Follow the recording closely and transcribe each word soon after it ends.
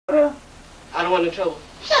want no trouble.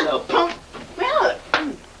 Shut up, punk. Man, look.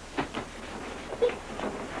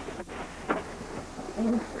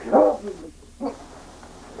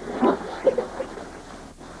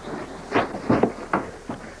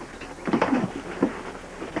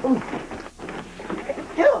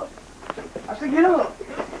 Get up. I said get up.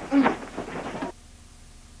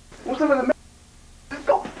 What's some of the... Let's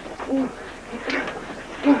go.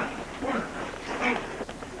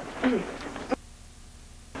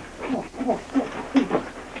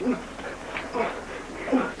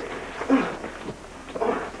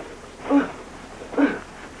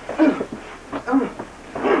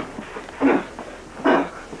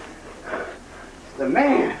 The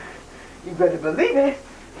man, you better believe it.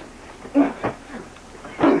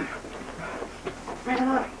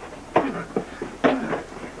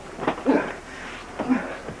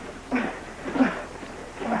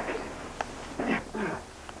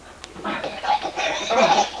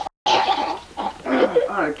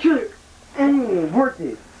 Alright, kill it. Ain't even worth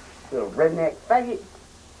it, little redneck faggot.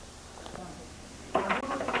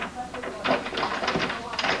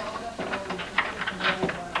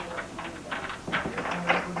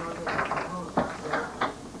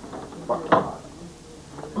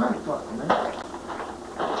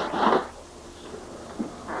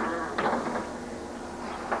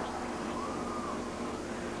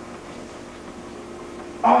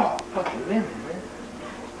 Oh, fucking lemon, man.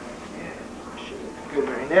 Yeah, shit looks good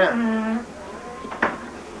right now.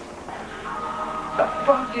 The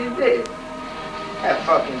fuck is this? That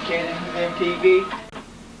fucking kid in MTV.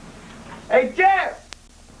 Hey, Jeff!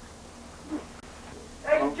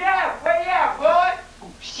 Hey, Jeff, where you at, boy?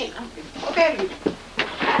 Oh, shit, okay.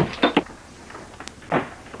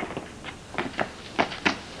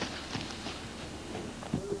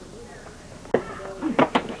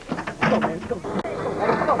 Go, man, go.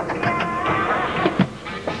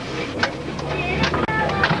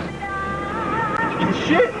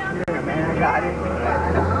 Shit! Yeah, man, I got it.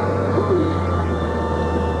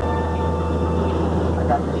 I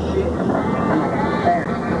got the shit. And I got the fat.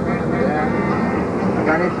 Yeah. I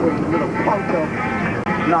got this for you, little punko.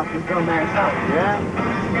 Knock this dumb ass out, yeah?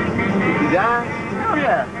 You die? Hell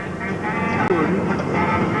yeah.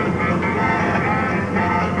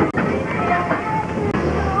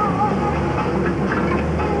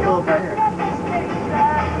 Go up right here.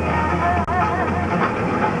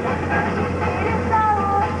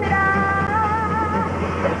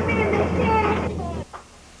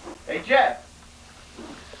 Hey, Jeff!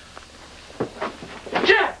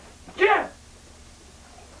 Jeff! Jeff!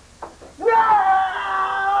 No!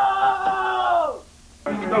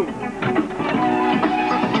 Let's go.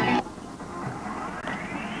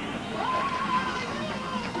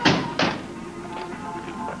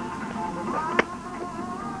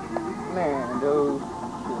 Man, dude,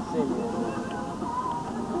 should see me.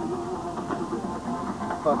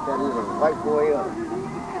 Fuck that little white boy up.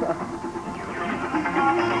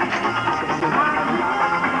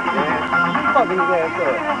 Fucking his ass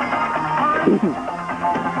up.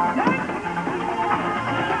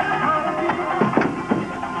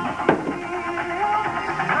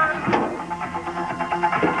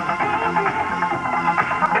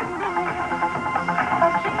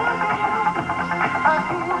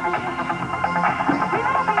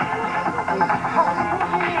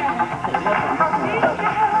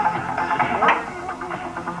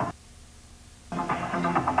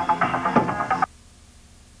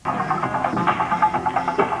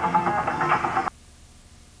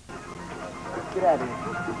 Get out of here.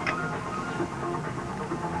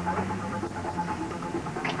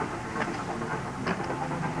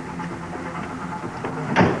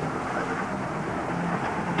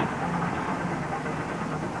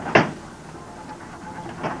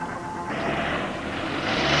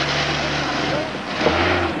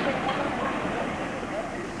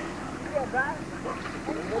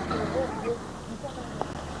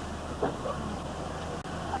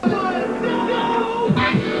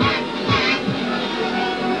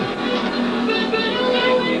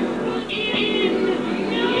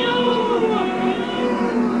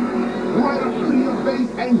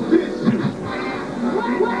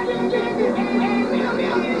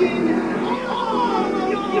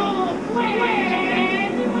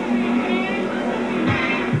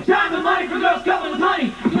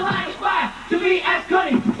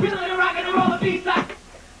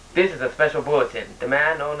 This is a special bulletin. The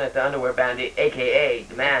man known as the Underwear Bandit, a.k.a.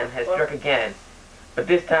 The Man, has struck again. But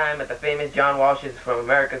this time at the famous John Walsh's from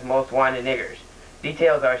America's Most Wanted Niggers.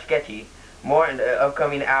 Details are sketchy. More in the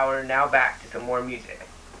upcoming hour. Now back to some more music.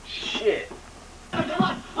 Shit.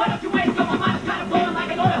 Why don't you wait? Come on, mine's kind of blowing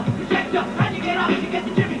like an oil. Protect you, and you get off, you get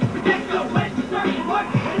the Jimmy. Protect you,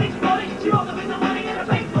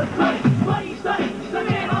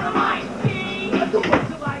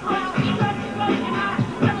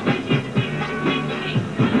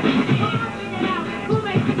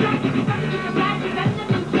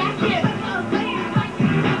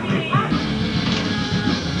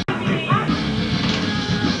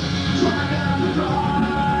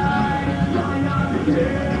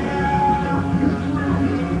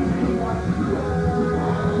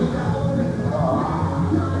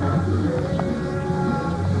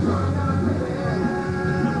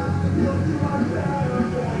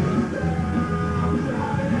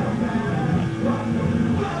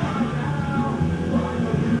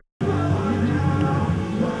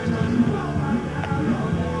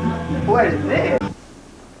 What is this?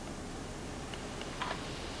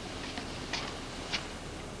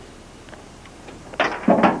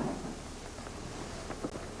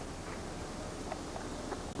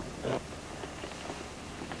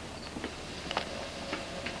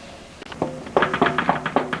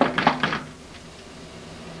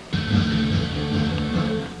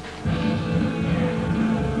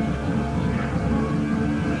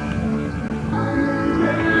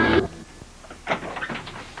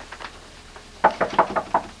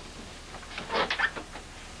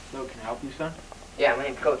 So, can I help you, son? Yeah, my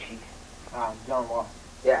name's Coach. John Wall.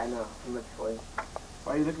 Yeah, I know. I'm looking for you.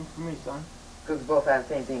 Why are you looking for me, son? Because we both have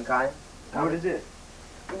the same thing in common. What is it?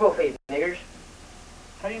 We both hate niggers.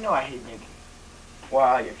 How do you know I hate niggers?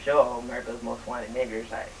 Well, your show, America's Most Wanted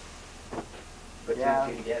Niggers, I put two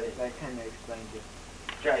and two together. That kind of explains it.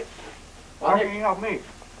 That's right. Well, How I'm can here, you help me?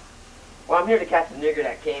 well, I'm here to catch the nigger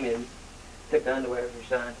that came and took the underwear of your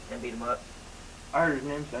son and beat him up. I heard his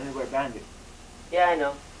name's Underwear Bandit. Yeah, I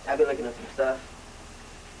know. I've been looking up some stuff.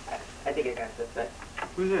 I think I got a suspect.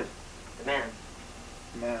 Who's this? The man.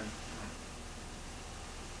 Man.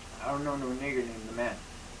 I don't know no nigger named the Man.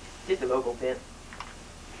 Just a local pimp.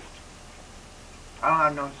 I don't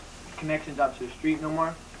have no connections out to the street no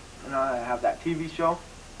more. And I have that TV show.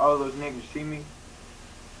 All those niggers see me.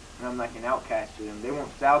 And I'm like an outcast to them. They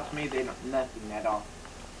won't sell to me. They don't nothing at all.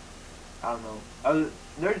 I don't know.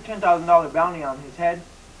 There's a $10,000 bounty on his head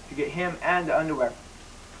to get him and the underwear.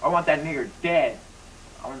 I want that nigger dead.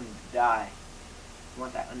 I want him to die. I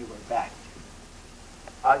want that underwear back.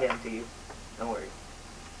 I'll get him to you. Don't worry.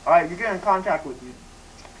 Alright, you're getting in contact with me.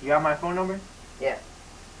 You have my phone number? Yeah.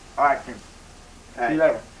 Alright, then. All See you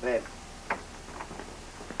right. later. Later.